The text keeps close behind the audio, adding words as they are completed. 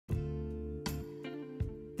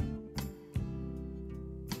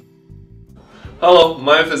Hello,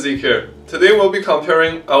 MyPhysique here. Today we'll be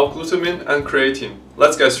comparing L-Glutamine and creatine.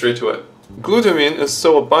 Let's get straight to it. Glutamine is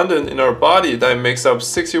so abundant in our body that it makes up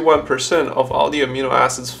 61% of all the amino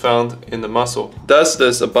acids found in the muscle. Does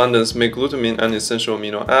this abundance make glutamine an essential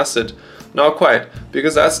amino acid? Not quite,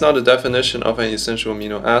 because that's not the definition of an essential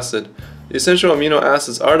amino acid. Essential amino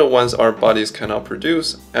acids are the ones our bodies cannot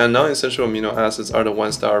produce, and non-essential amino acids are the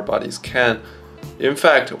ones that our bodies can. In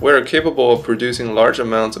fact, we are capable of producing large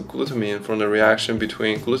amounts of glutamine from the reaction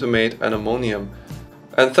between glutamate and ammonium.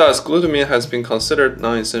 And thus, glutamine has been considered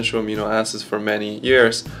non-essential amino acids for many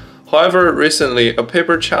years. However, recently, a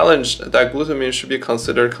paper challenged that glutamine should be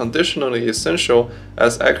considered conditionally essential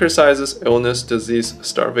as exercises, illness, disease,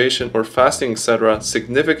 starvation, or fasting, etc.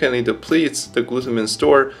 significantly depletes the glutamine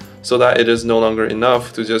store so that it is no longer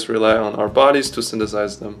enough to just rely on our bodies to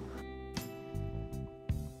synthesize them.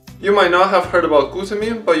 You might not have heard about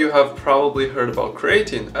glutamine, but you have probably heard about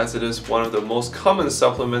creatine, as it is one of the most common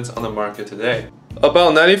supplements on the market today.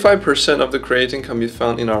 About 95% of the creatine can be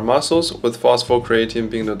found in our muscles, with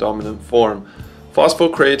phosphocreatine being the dominant form.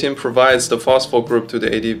 Phosphocreatine provides the phosphol group to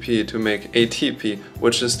the ADP to make ATP,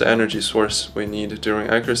 which is the energy source we need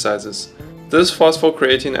during exercises. This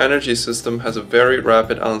phosphocreatine energy system has a very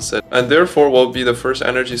rapid onset, and therefore will be the first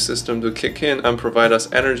energy system to kick in and provide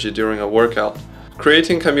us energy during a workout.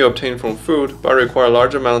 Creatine can be obtained from food, but require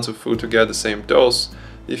large amounts of food to get the same dose.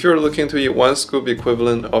 If you're looking to eat 1 scoop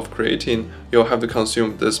equivalent of creatine, you'll have to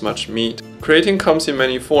consume this much meat. Creatine comes in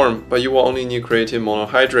many forms, but you will only need creatine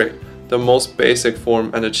monohydrate, the most basic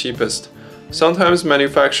form and the cheapest. Sometimes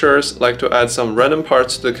manufacturers like to add some random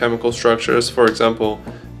parts to the chemical structures, for example,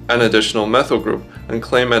 an additional methyl group, and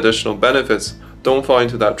claim additional benefits. Don't fall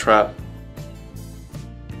into that trap.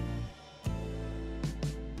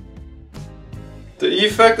 The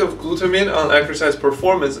effect of glutamine on exercise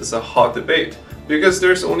performance is a hot debate, because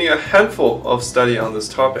there's only a handful of studies on this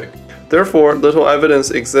topic. Therefore, little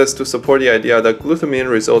evidence exists to support the idea that glutamine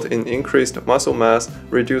results in increased muscle mass,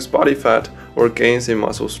 reduced body fat, or gains in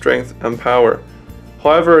muscle strength and power.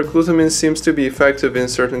 However, glutamine seems to be effective in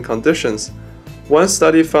certain conditions. One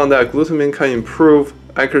study found that glutamine can improve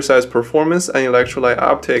exercise performance and electrolyte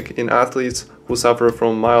uptake in athletes who suffer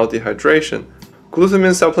from mild dehydration.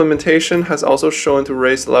 Glutamine supplementation has also shown to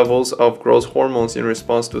raise levels of growth hormones in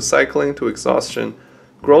response to cycling to exhaustion.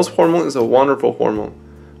 Growth hormone is a wonderful hormone.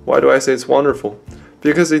 Why do I say it's wonderful?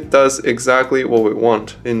 Because it does exactly what we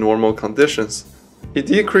want in normal conditions. It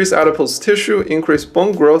decreases adipose tissue, increases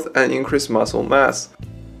bone growth, and increases muscle mass.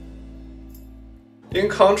 In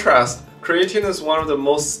contrast, creatine is one of the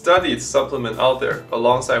most studied supplements out there,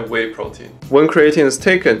 alongside whey protein. When creatine is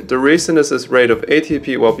taken, the resynthesis rate of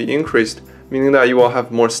ATP will be increased, meaning that you will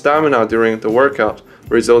have more stamina during the workout,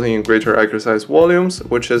 resulting in greater exercise volumes,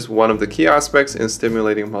 which is one of the key aspects in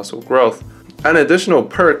stimulating muscle growth. An additional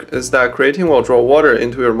perk is that creatine will draw water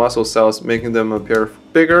into your muscle cells, making them appear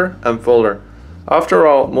bigger and fuller. After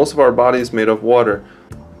all, most of our body is made of water.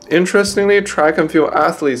 Interestingly, track and field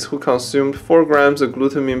athletes who consumed 4 grams of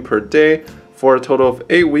glutamine per day for a total of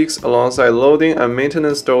 8 weeks alongside loading and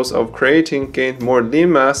maintenance dose of creatine gained more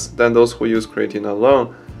lean mass than those who use creatine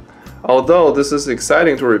alone. Although this is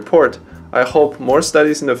exciting to report, I hope more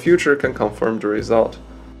studies in the future can confirm the result.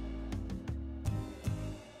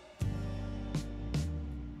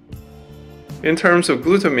 In terms of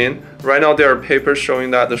glutamine, right now there are papers showing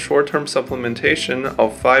that the short-term supplementation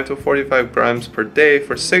of 5 to 45 grams per day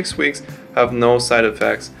for 6 weeks have no side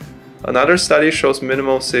effects. Another study shows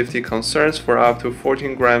minimal safety concerns for up to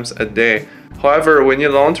 14 grams a day. However, we need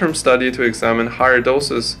a long-term study to examine higher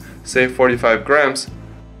doses, say 45 grams.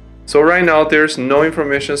 So right now there's no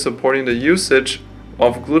information supporting the usage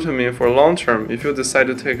of glutamine for long term. If you decide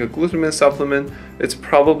to take a glutamine supplement, it's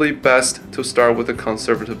probably best to start with a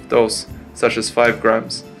conservative dose, such as 5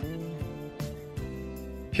 grams.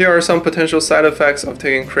 Here are some potential side effects of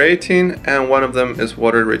taking creatine, and one of them is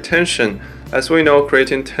water retention. As we know,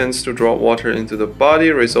 creatine tends to draw water into the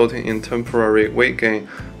body, resulting in temporary weight gain.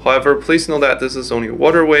 However, please know that this is only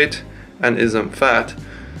water weight and isn't fat.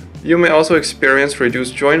 You may also experience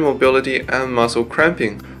reduced joint mobility and muscle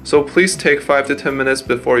cramping, so please take 5 to 10 minutes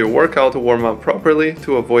before your workout to warm up properly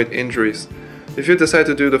to avoid injuries. If you decide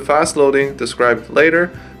to do the fast loading described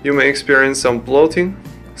later, you may experience some bloating.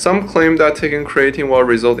 Some claim that taking creatine will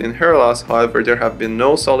result in hair loss, however there have been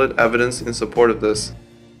no solid evidence in support of this.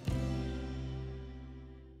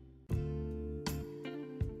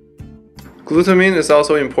 Glutamine is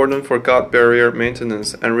also important for gut barrier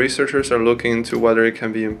maintenance, and researchers are looking into whether it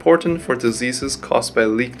can be important for diseases caused by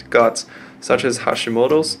leaked guts, such as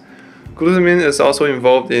Hashimoto's. Glutamine is also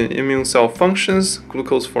involved in immune cell functions,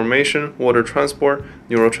 glucose formation, water transport,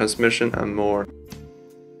 neurotransmission, and more.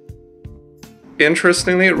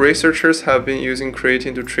 Interestingly, researchers have been using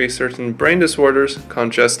creatine to treat certain brain disorders,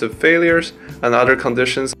 congestive failures, and other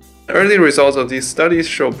conditions. Early results of these studies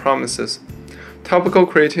show promises. Topical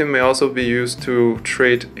creatine may also be used to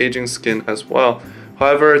treat aging skin as well.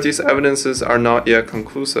 However, these evidences are not yet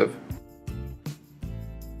conclusive.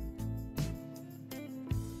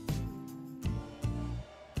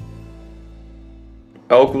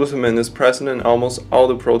 L-Glutamine is present in almost all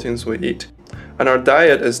the proteins we eat, and our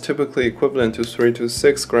diet is typically equivalent to 3 to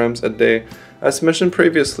 6 grams a day. As mentioned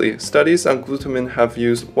previously, studies on glutamine have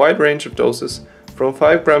used a wide range of doses, from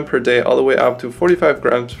 5 grams per day all the way up to 45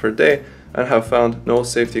 grams per day, and have found no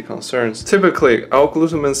safety concerns. Typically,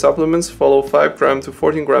 L-Glutamine supplements follow 5 grams to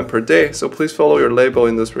 14 grams per day, so please follow your label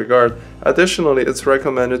in this regard. Additionally, it's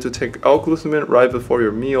recommended to take L-Glutamine right before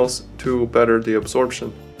your meals to better the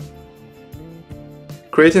absorption.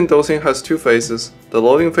 Creatine dosing has 2 phases, the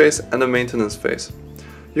loading phase and the maintenance phase.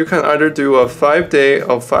 You can either do a 5-day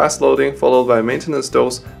of fast loading followed by maintenance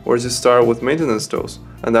dose, or just start with maintenance dose,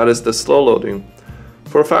 and that is the slow loading.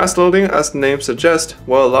 For fast loading, as the name suggests,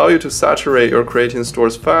 will allow you to saturate your creatine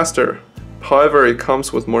stores faster. However, it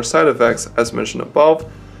comes with more side effects as mentioned above,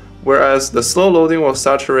 whereas the slow loading will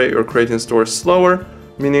saturate your creatine stores slower,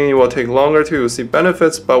 meaning it will take longer to see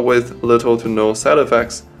benefits but with little to no side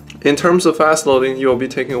effects. In terms of fast loading, you will be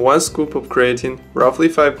taking 1 scoop of creatine, roughly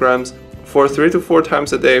 5 grams, for 3 to 4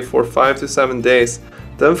 times a day for 5 to 7 days,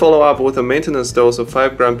 then follow up with a maintenance dose of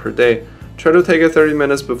 5 grams per day. Try to take it 30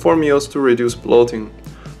 minutes before meals to reduce bloating.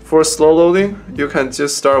 For slow loading, you can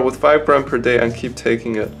just start with 5 grams per day and keep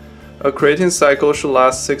taking it. A creatine cycle should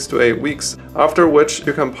last 6 to 8 weeks, after which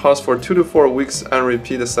you can pause for 2 to 4 weeks and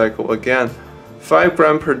repeat the cycle again. 5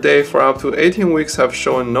 grams per day for up to 18 weeks have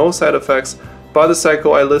shown no side effects, but the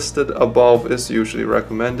cycle I listed above is usually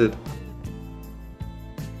recommended.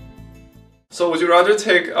 So would you rather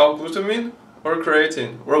take L-Glutamine or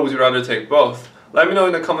creatine? Or would you rather take both? Let me know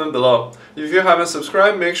in the comment below. If you haven't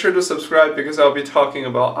subscribed, make sure to subscribe because I'll be talking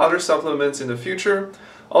about other supplements in the future.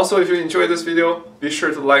 Also, if you enjoyed this video, be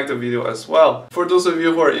sure to like the video as well. For those of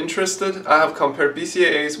you who are interested, I have compared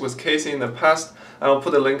BCAAs with casein in the past, and I'll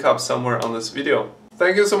put a link up somewhere on this video.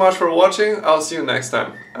 Thank you so much for watching. I'll see you next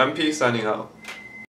time. MP signing out.